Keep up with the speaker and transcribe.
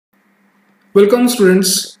Welcome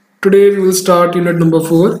students. Today we will start unit number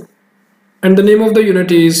 4 and the name of the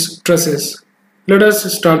unit is Trusses. Let us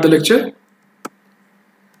start the lecture.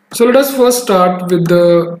 So let us first start with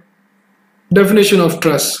the definition of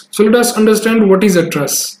truss. So let us understand what is a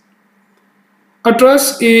truss. A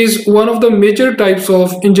truss is one of the major types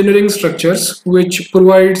of engineering structures which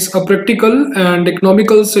provides a practical and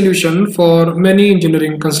economical solution for many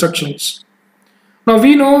engineering constructions. Now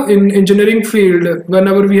we know in engineering field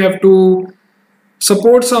whenever we have to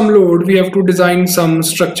support some load we have to design some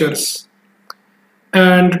structures,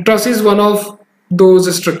 and truss is one of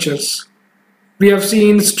those structures. We have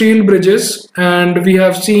seen steel bridges and we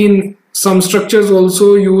have seen some structures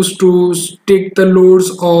also used to take the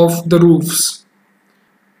loads of the roofs.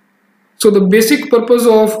 So the basic purpose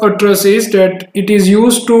of a truss is that it is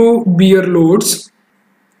used to bear loads.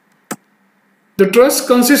 The truss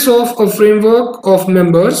consists of a framework of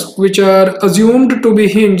members which are assumed to be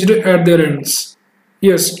hinged at their ends.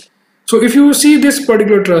 Yes, so if you see this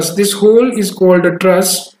particular truss, this hole is called a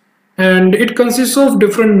truss and it consists of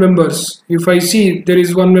different members. If I see there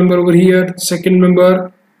is one member over here, second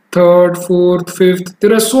member, third, fourth, fifth,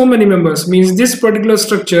 there are so many members, means this particular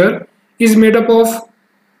structure is made up of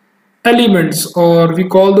elements, or we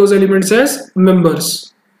call those elements as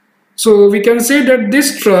members. So we can say that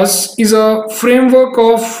this truss is a framework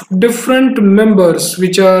of different members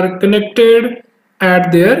which are connected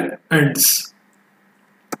at their ends.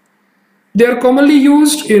 They are commonly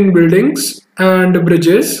used in buildings and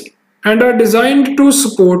bridges and are designed to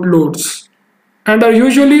support loads and are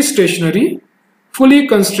usually stationary, fully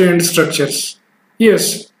constrained structures.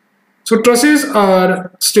 Yes, so trusses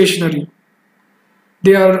are stationary.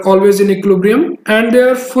 They are always in equilibrium and they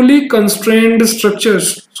are fully constrained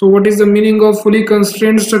structures. So what is the meaning of fully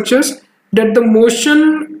constrained structures? That the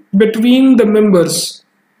motion between the members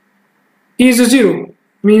is zero,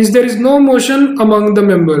 means there is no motion among the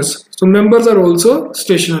members. So members are also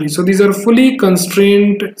stationary. So these are fully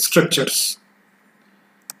constrained structures.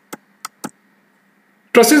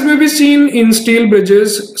 Trusses may be seen in steel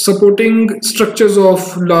bridges supporting structures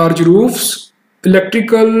of large roofs,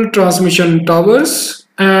 electrical transmission towers,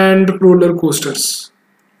 and roller coasters.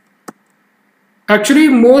 Actually,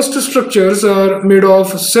 most structures are made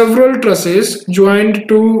of several trusses joined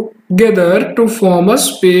together to form a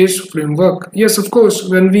space framework. Yes, of course,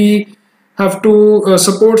 when we have to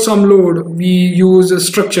support some load, we use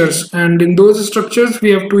structures, and in those structures we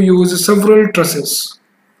have to use several trusses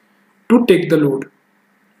to take the load.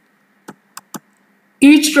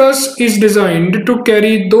 Each truss is designed to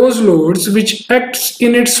carry those loads which acts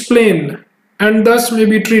in its plane and thus may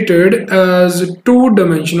be treated as a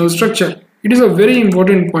two-dimensional structure. It is a very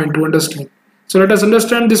important point to understand. So let us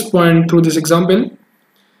understand this point through this example.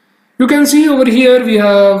 You can see over here we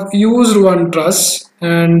have used one truss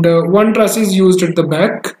and one truss is used at the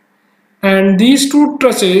back, and these two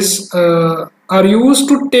trusses are used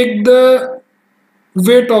to take the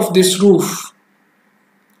weight of this roof,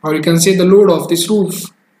 or you can say the load of this roof.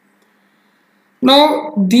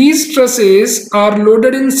 Now these trusses are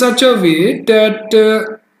loaded in such a way that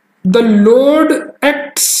the load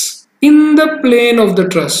acts in the plane of the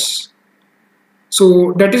truss.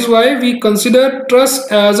 So that is why we consider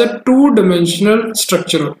truss as a two-dimensional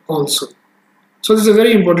structure also. So this is a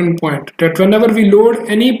very important point, that whenever we load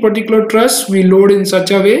any particular truss, we load in such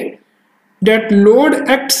a way that load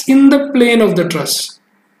acts in the plane of the truss.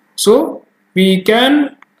 So we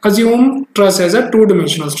can assume truss as a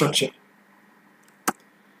two-dimensional structure.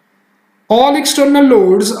 All external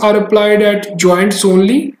loads are applied at joints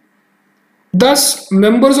only. Thus,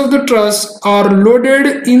 members of the truss are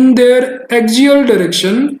loaded in their axial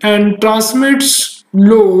direction and transmits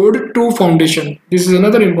load to foundation. This is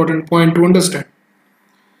another important point to understand.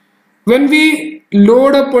 When we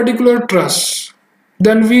load a particular truss,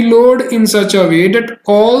 then we load in such a way that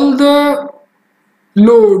all the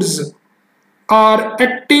loads are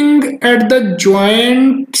acting at the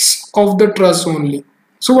joints of the truss only.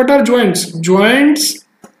 So what are joints? Joints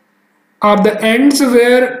are the ends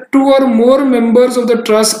where two or more members of the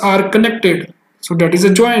truss are connected. So that is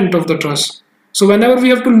a joint of the truss. So whenever we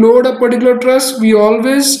have to load a particular truss, we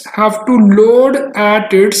always have to load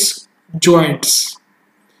at its joints.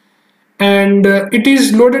 And it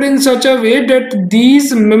is loaded in such a way that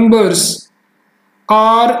these members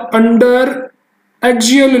are under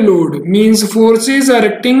axial load, means forces are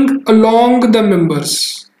acting along the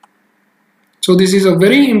members. So this is a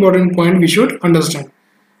very important point we should understand.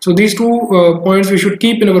 So these two points we should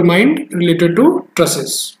keep in our mind related to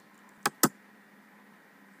trusses.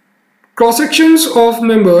 Cross sections of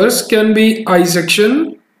members can be I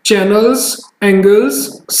section, channels,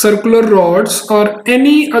 angles, circular rods, or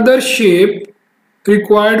any other shape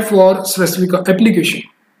required for specific application.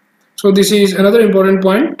 So this is another important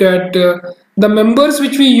point, that the members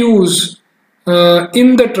which we use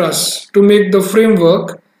in the truss to make the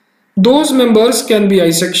framework, those members can be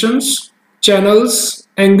I sections, channels,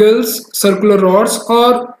 angles, circular rods,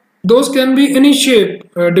 or those can be any shape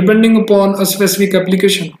depending upon a specific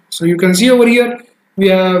application. So you can see over here we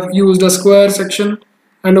have used a square section,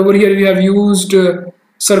 and over here we have used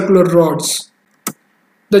circular rods.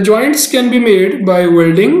 The joints can be made by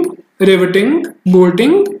welding, riveting,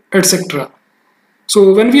 bolting, etc.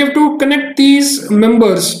 So when we have to connect these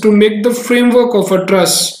members to make the framework of a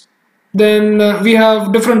truss, then we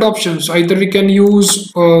have different options. Either we can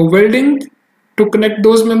use welding to connect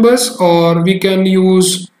those members, or we can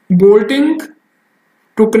use bolting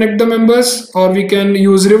to connect the members, or we can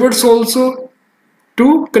use rivets also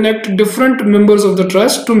to connect different members of the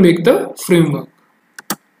truss to make the framework.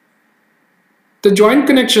 The joint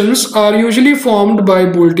connections are usually formed by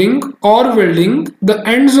bolting or welding the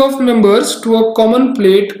ends of members to a common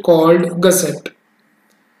plate called gusset.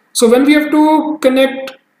 So when we have to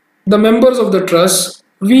connect the members of the truss,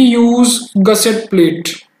 we use gusset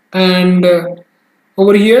plate, and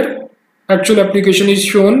over here actual application is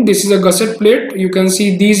shown. This is a gusset plate. You can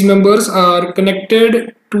see these members are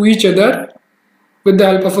connected to each other with the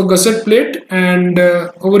help of a gusset plate, and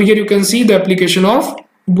over here you can see the application of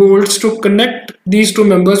bolts to connect these two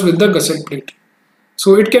members with the gusset plate.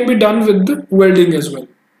 So it can be done with welding as well.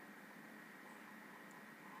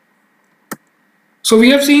 So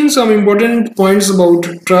we have seen some important points about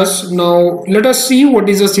truss. Now let us see what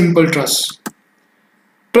is a simple truss.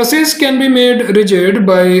 Trusses can be made rigid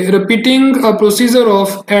by repeating a procedure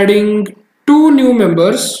of adding two new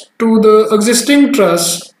members to the existing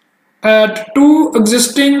truss at two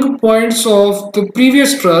existing points of the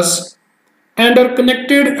previous truss and are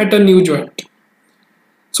connected at a new joint.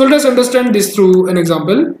 So let us understand this through an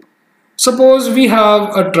example. Suppose we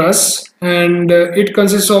have a truss, and it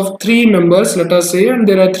consists of three members, let us say, and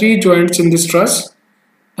there are three joints in this truss,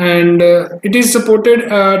 and it is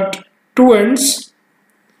supported at two ends.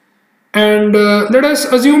 And let us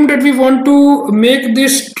assume that we want to make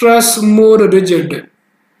this truss more rigid.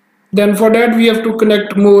 Then for that we have to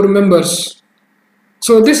connect more members.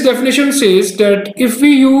 So this definition says that if we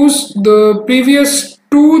use the previous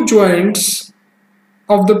two joints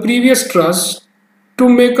of the previous truss to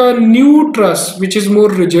make a new truss which is more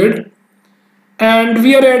rigid, and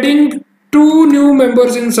we are adding two new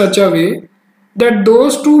members in such a way that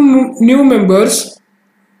those two new members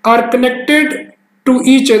are connected to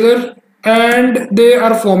each other and they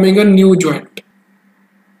are forming a new joint.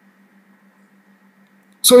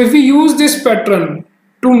 So if we use this pattern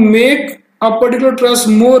to make a particular truss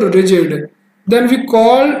more rigid, then we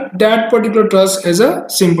call that particular truss as a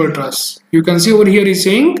simple truss. You can see over here is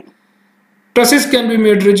saying trusses can be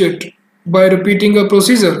made rigid by repeating a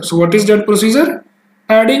procedure. So what is that procedure?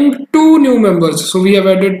 Adding two new members. So we have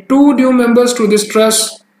added two new members to this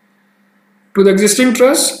truss, to the existing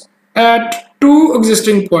truss at two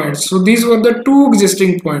existing points. So these were the two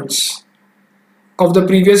existing points of the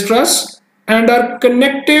previous truss and are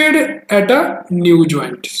connected at a new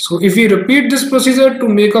joint. So if we repeat this procedure to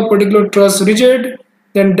make a particular truss rigid,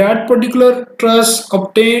 then that particular truss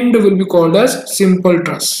obtained will be called as simple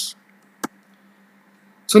truss.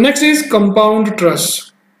 So next is compound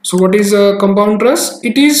truss. So what is a compound truss?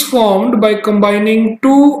 It is formed by combining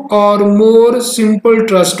two or more simple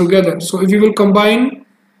truss together. So if we will combine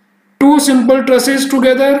two simple trusses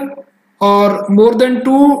together or more than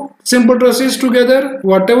two simple trusses together,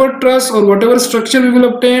 whatever truss or whatever structure we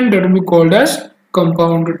will obtain, that will be called as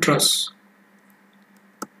compound truss.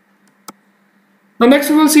 Now next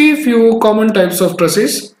we will see a few common types of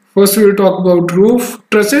trusses. First we will talk about roof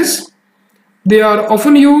trusses. They are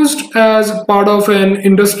often used as part of an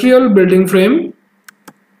industrial building frame,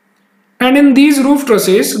 and in these roof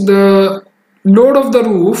trusses the load of the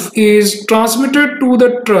roof is transmitted to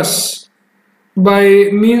the truss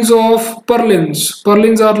by means of purlins.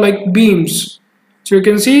 Purlins are like beams. So you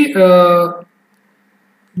can see the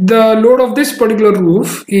load of this particular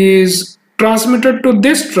roof is transmitted to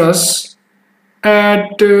this truss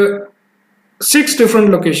at 6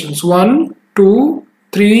 different locations. 1, 2,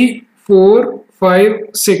 3, 4, 5,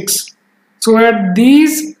 6. So at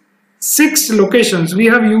these 6 locations we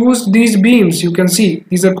have used these beams. You can see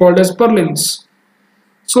these are called as purlins.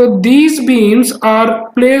 So these beams are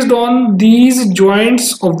placed on these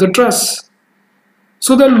joints of the truss.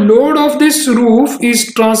 So the load of this roof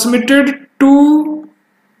is transmitted to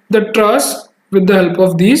the truss with the help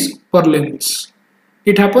of these purlins.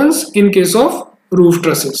 It happens in case of roof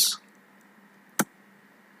trusses.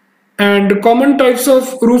 And common types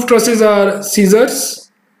of roof trusses are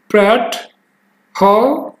scissors, Pratt,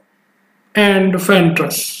 Howe, and fan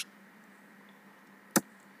truss.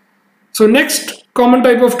 So next common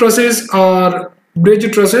type of trusses are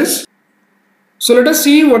bridge trusses. So let us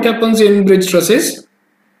see what happens in bridge trusses.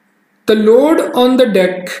 The load on the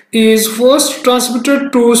deck is first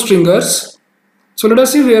transmitted to stringers. So let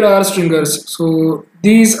us see where are stringers. So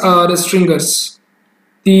these are stringers.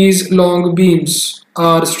 These long beams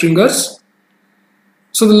are stringers.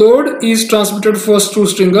 So the load is transmitted first to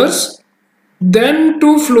stringers, then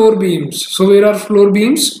to floor beams. So where are floor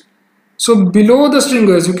beams? So below the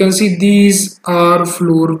stringers you can see these are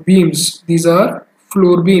floor beams. These are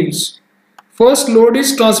floor beams. First load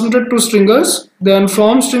is transmitted to stringers, then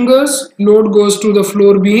from stringers load goes to the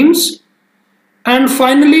floor beams, and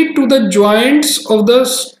finally to the joints of the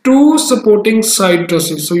two supporting side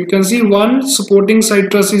trusses. So you can see one supporting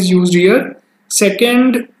side truss is used here,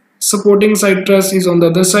 second supporting side truss is on the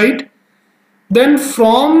other side. Then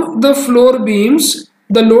from the floor beams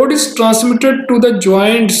the load is transmitted to the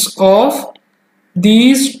joints of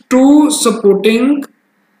these two supporting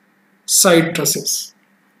side trusses.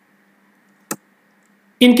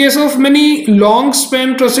 In case of many long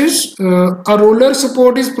span trusses, a roller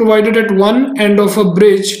support is provided at one end of a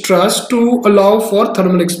bridge truss to allow for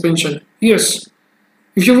thermal expansion. Yes,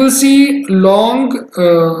 if you will see long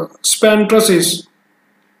span trusses,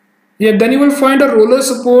 yeah, then you will find a roller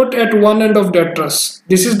support at one end of that truss.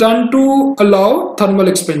 This is done to allow thermal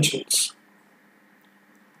expansions.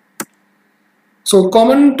 So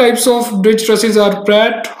common types of bridge trusses are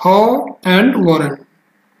Pratt, Howe, and Warren.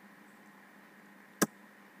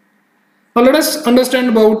 Now let us understand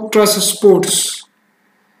about truss supports.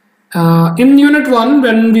 In unit 1,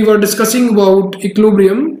 when we were discussing about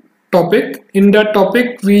equilibrium topic, in that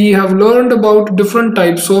topic we have learned about different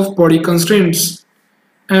types of body constraints.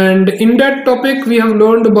 And in that topic we have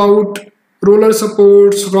learned about roller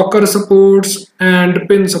supports, rocker supports, and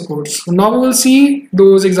pin supports. So now we will see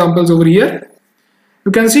those examples over here.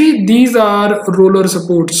 You can see these are roller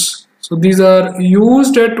supports. So these are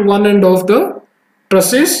used at one end of the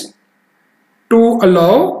trusses to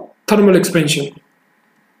allow thermal expansion.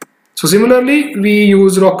 So similarly we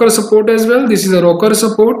use rocker support as well. This is a rocker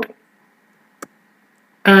support,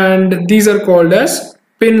 and these are called as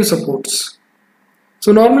pin supports.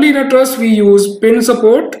 So normally in a truss we use pin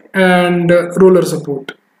support and roller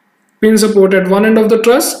support. Pin support at one end of the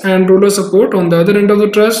truss and roller support on the other end of the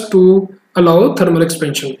truss to allow thermal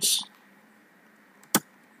expansions.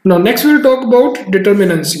 Now next we will talk about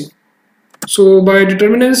determinacy. So by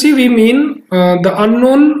determinacy we mean the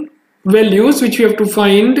unknown values which we have to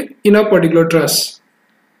find in a particular truss.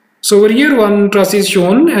 So over here one truss is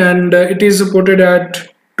shown and it is supported at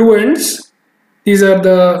two ends. These are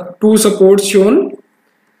the two supports shown.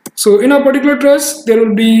 So in a particular truss there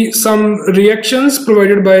will be some reactions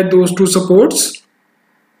provided by those two supports.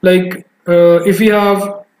 Like if we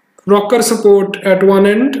have rocker support at one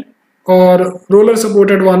end or roller support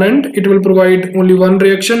at one end, it will provide only one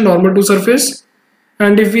reaction, normal to surface.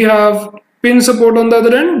 And if we have pin support on the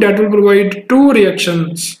other end, that will provide two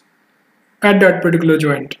reactions at that particular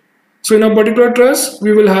joint. So in a particular truss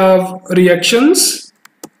we will have reactions,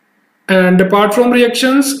 and apart from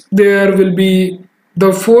reactions there will be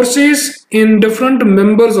the forces in different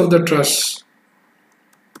members of the truss.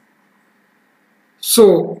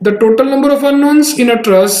 So the total number of unknowns in a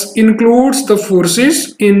truss includes the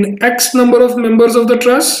forces in X number of members of the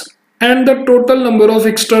truss and the total number of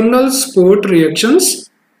external support reactions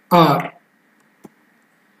R.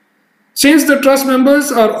 Since the truss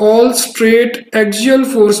members are all straight axial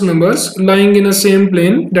force members lying in a same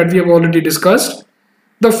plane that we have already discussed,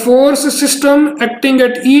 the force system acting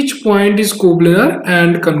at each point is coplanar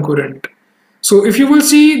and concurrent. So if you will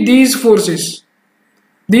see these forces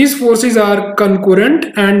are concurrent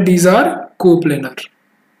and these are coplanar.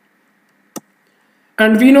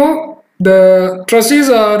 And we know the trusses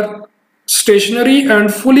are stationary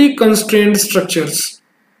and fully constrained structures.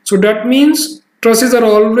 So that means trusses are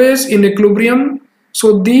always in equilibrium.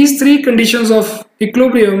 So these three conditions of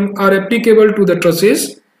equilibrium are applicable to the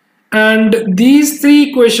trusses, and these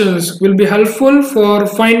three equations will be helpful for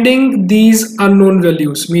finding these unknown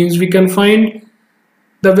values. Means we can find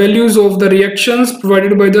the values of the reactions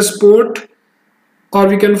provided by the support, or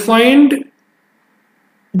we can find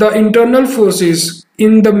the internal forces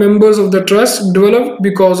in the members of the truss developed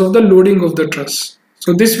because of the loading of the truss.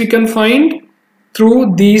 So this we can find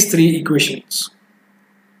through these three equations.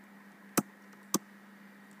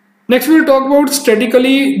 Next we will talk about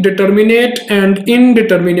statically determinate and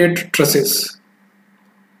indeterminate trusses.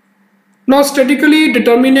 Now statically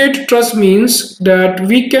determinate truss means that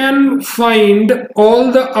we can find all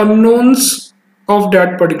the unknowns of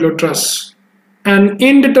that particular truss, and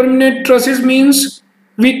indeterminate trusses means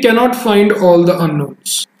we cannot find all the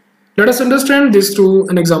unknowns. Let us understand this through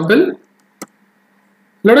an example.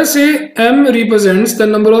 Let us say M represents the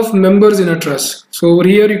number of members in a truss. So over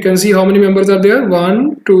here you can see how many members are there.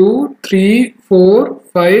 1, 2, 3, 4,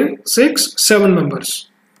 5, 6, 7 members.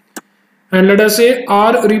 And let us say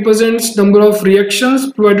R represents number of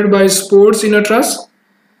reactions provided by supports in a truss.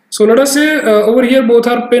 So let us say over here both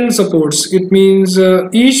are pin supports. It means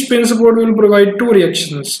each pin support will provide 2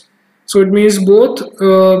 reactions. So it means both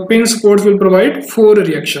pin supports will provide 4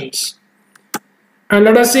 reactions. And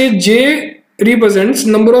let us say J represents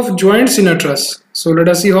number of joints in a truss. So let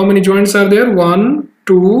us see how many joints are there. 1,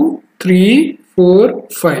 2, 3, 4,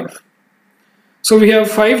 5. So we have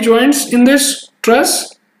 5 joints in this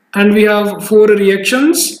truss, and we have 4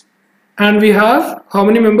 reactions, and we have how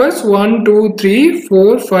many members? 1, 2, 3,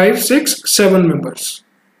 4, 5, 6, 7 members.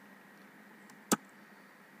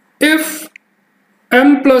 If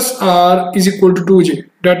M plus R is equal to 2J,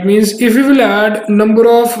 that means if we will add number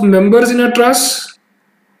of members in a truss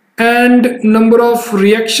and number of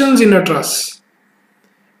reactions in a truss,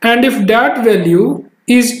 and if that value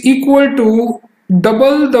is equal to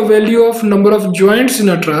double the value of number of joints in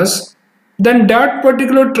a truss, then that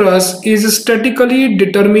particular truss is a statically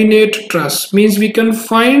determinate truss, means we can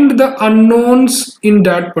find the unknowns in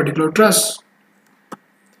that particular truss.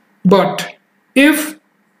 But if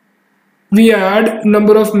we add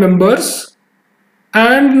number of members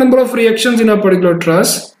and number of reactions in a particular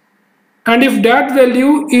truss, and if that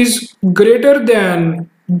value is greater than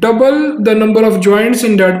double the number of joints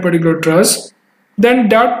in that particular truss, then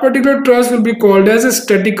that particular truss will be called as a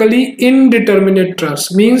statically indeterminate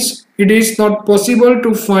truss, means it is not possible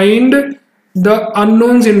to find the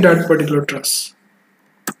unknowns in that particular truss.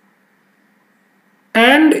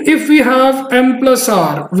 And if we have M plus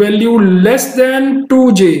R value less than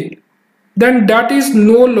 2J, then that is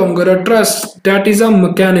no longer a truss, that is a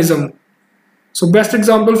mechanism. So best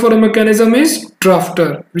example for a mechanism is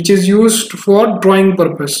drafter, which is used for drawing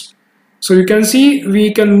purpose. So you can see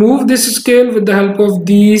we can move this scale with the help of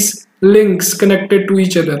these links connected to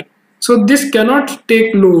each other. So this cannot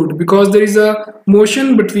take load because there is a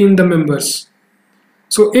motion between the members.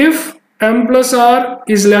 So if M plus R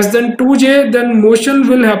is less than 2J, then motion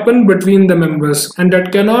will happen between the members, and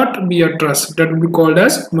that cannot be a truss. That will be called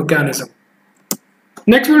as mechanism.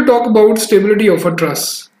 Next we'll talk about stability of a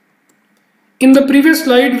truss. In the previous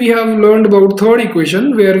slide we have learned about third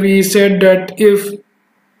equation, where we said that if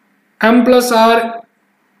M plus R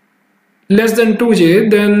less than 2J,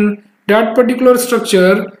 then that particular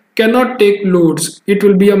structure cannot take loads. It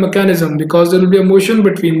will be a mechanism because there will be a motion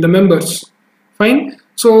between the members. Fine.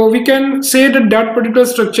 So we can say that that particular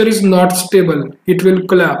structure is not stable. It will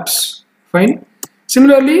collapse. Fine.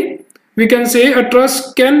 Similarly, we can say a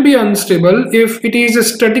truss can be unstable if it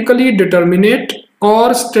is statically determinate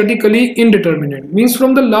or statically indeterminate. Means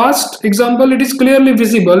from the last example it is clearly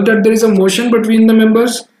visible that there is a motion between the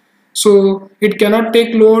members. So it cannot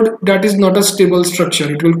take load. That is not a stable structure.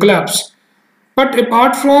 It will collapse. But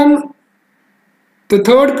apart from the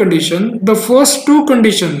third condition, the first 2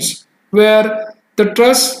 conditions where the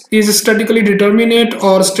truss is statically determinate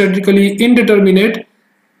or statically indeterminate,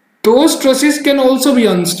 those trusses can also be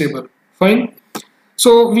unstable. Fine.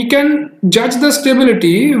 So we can judge the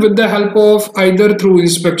stability with the help of either through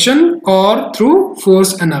inspection or through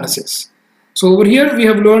force analysis. So over here we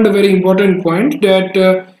have learned a very important point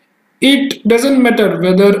that it doesn't matter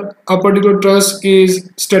whether a particular truss is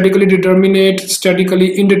statically determinate,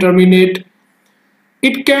 statically indeterminate,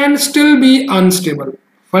 it can still be unstable.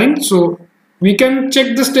 Fine. So we can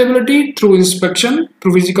check the stability through inspection,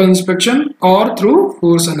 through physical inspection, or through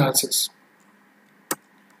force analysis.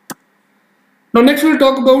 Now next we'll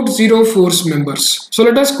talk about zero force members. So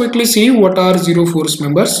let us quickly see what are zero force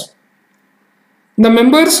members. The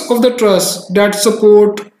members of the truss that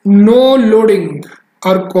support no loading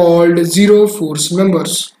are called zero force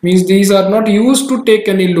members. Means these are not used to take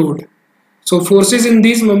any load. So forces in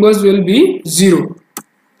these members will be 0.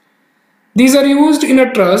 These are used in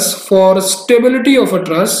a truss for stability of a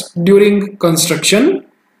truss during construction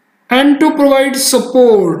and to provide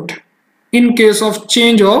support in case of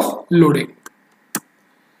change of loading.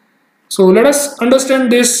 So let us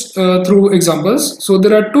understand this through examples. So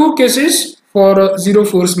there are 2 cases for zero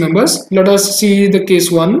force members. Let us see the case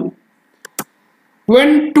 1.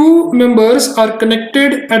 When 2 members are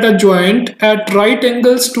connected at a joint at right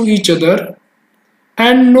angles to each other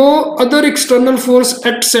and no other external force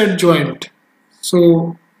acts at joint.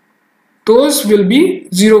 So those will be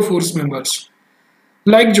zero force members,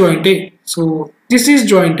 like joint A. So this is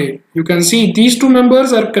joint A. You can see these two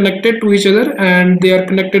members are connected to each other and they are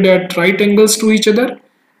connected at right angles to each other,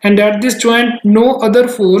 and at this joint no other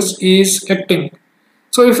force is acting.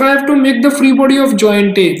 So if I have to make the free body of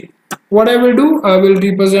joint A, what I will do, I will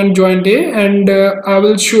represent joint A and I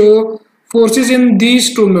will show forces in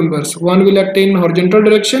these two members. One will act in horizontal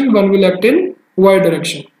direction, one will act in y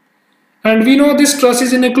direction. And we know this truss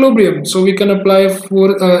is in equilibrium, so we can apply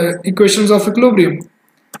for equations of equilibrium.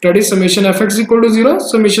 That is summation fx equal to 0,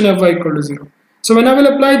 summation fy equal to 0. So when I will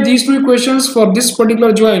apply these two equations for this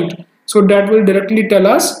particular joint, so that will directly tell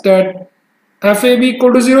us that FAB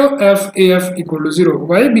equal to 0, FAF equal to 0.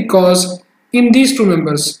 Why? Because in these two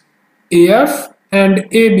members, AF and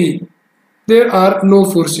AB, there are no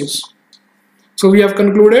forces. So we have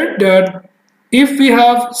concluded that if we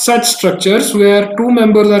have such structures where two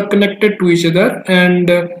members are connected to each other and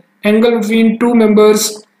angle between two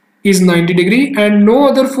members is 90 degree and no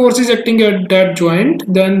other force is acting at that joint,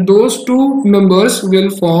 then those two members will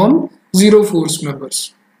form zero force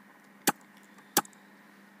members.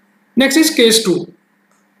 Next is case 2.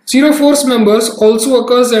 Zero force members also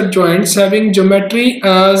occurs at joints having geometry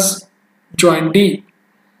as joint D.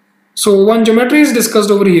 So one geometry is discussed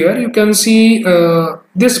over here. You can see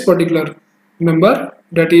this particular member,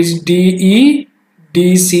 that is DE,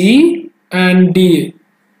 DC and DA.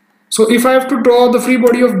 So if I have to draw the free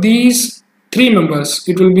body of these three members,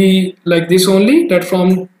 it will be like this only, that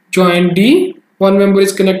from joint D, one member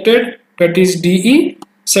is connected, that is DE,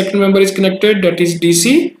 second member is connected, that is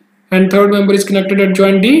DC, and third member is connected at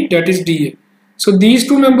joint D, that is DA. So these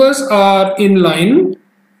two members are in line,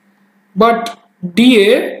 but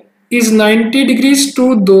DA is 90 degrees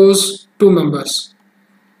to those two members.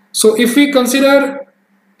 So if we consider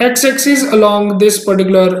x-axis along this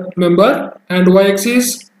particular member and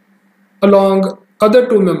y-axis along other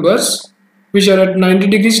two members which are at 90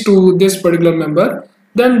 degrees to this particular member,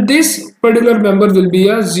 then this particular member will be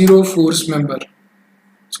a zero force member.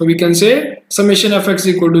 So we can say summation fx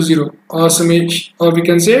equal to 0, or summation, or we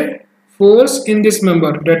can say force in this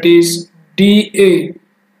member, that is DA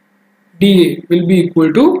will be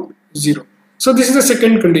equal to 0. So this is the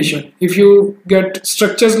second condition. If you get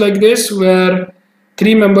structures like this where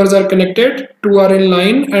three members are connected, two are in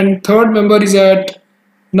line and third member is at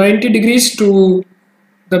 90 degrees to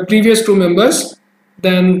the previous two members,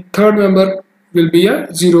 then third member will be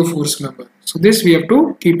a zero force member. So this we have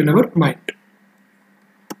to keep in our mind.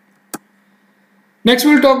 Next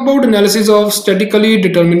we'll talk about analysis of statically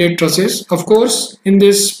determinate trusses. Of course, in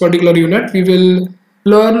this particular unit we will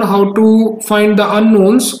learn how to find the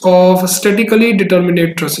unknowns of statically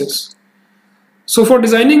determinate trusses. So for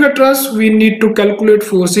designing a truss, we need to calculate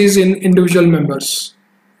forces in individual members.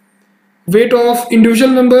 Weight of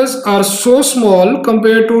individual members are so small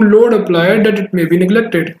compared to load applied that it may be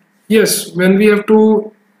neglected. Yes, when we have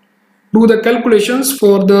to do the calculations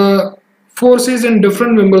for the forces in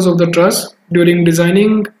different members of the truss during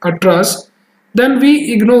designing a truss, then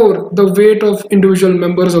we ignore the weight of individual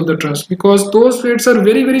members of the truss because those weights are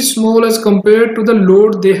very, very small as compared to the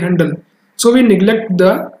load they handle. So we neglect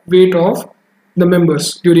the weight of the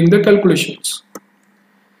members during the calculations.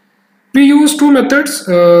 We use two methods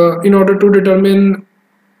in order to determine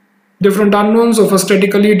different unknowns of a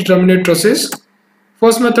statically determinate trusses.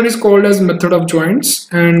 First method is called as method of joints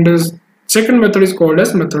and second method is called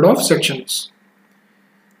as method of sections.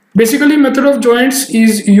 Basically, method of joints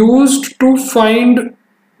is used to find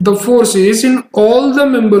the forces in all the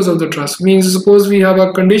members of the truss. Means suppose we have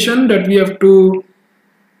a condition that we have to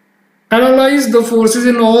analyze the forces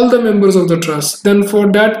in all the members of the truss. Then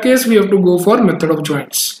for that case, we have to go for method of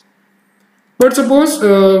joints. But suppose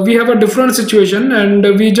we have a different situation and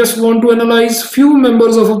we just want to analyze few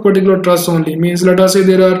members of a particular truss only. Means let us say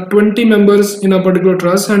there are 20 members in a particular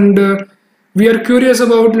truss and we are curious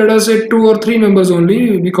about, let us say, 2 or 3 members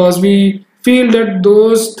only because we feel that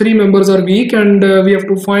those 3 members are weak and we have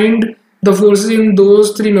to find the forces in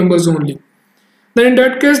those 3 members only. Then in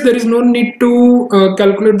that case there is no need to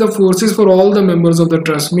calculate the forces for all the members of the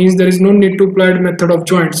truss. Means there is no need to apply the method of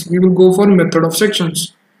joints. We will go for method of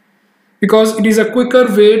sections because it is a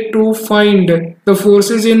quicker way to find the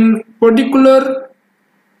forces in particular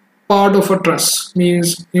part of a truss,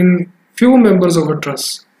 means in few members of a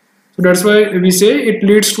truss. So that's why we say it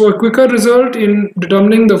leads to a quicker result in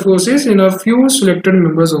determining the forces in a few selected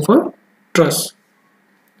members of a truss.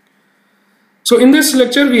 So in this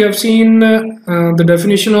lecture we have seen the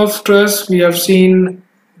definition of truss, we have seen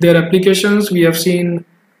their applications, we have seen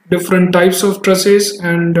different types of trusses,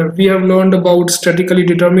 and we have learned about statically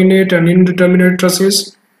determinate and indeterminate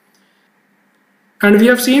trusses. And we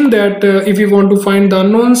have seen that if we want to find the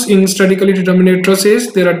unknowns in statically determinate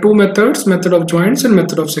trusses, there are two methods, method of joints and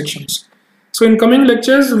method of sections. So in coming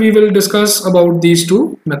lectures, we will discuss about these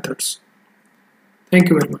two methods. Thank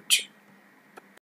you very much.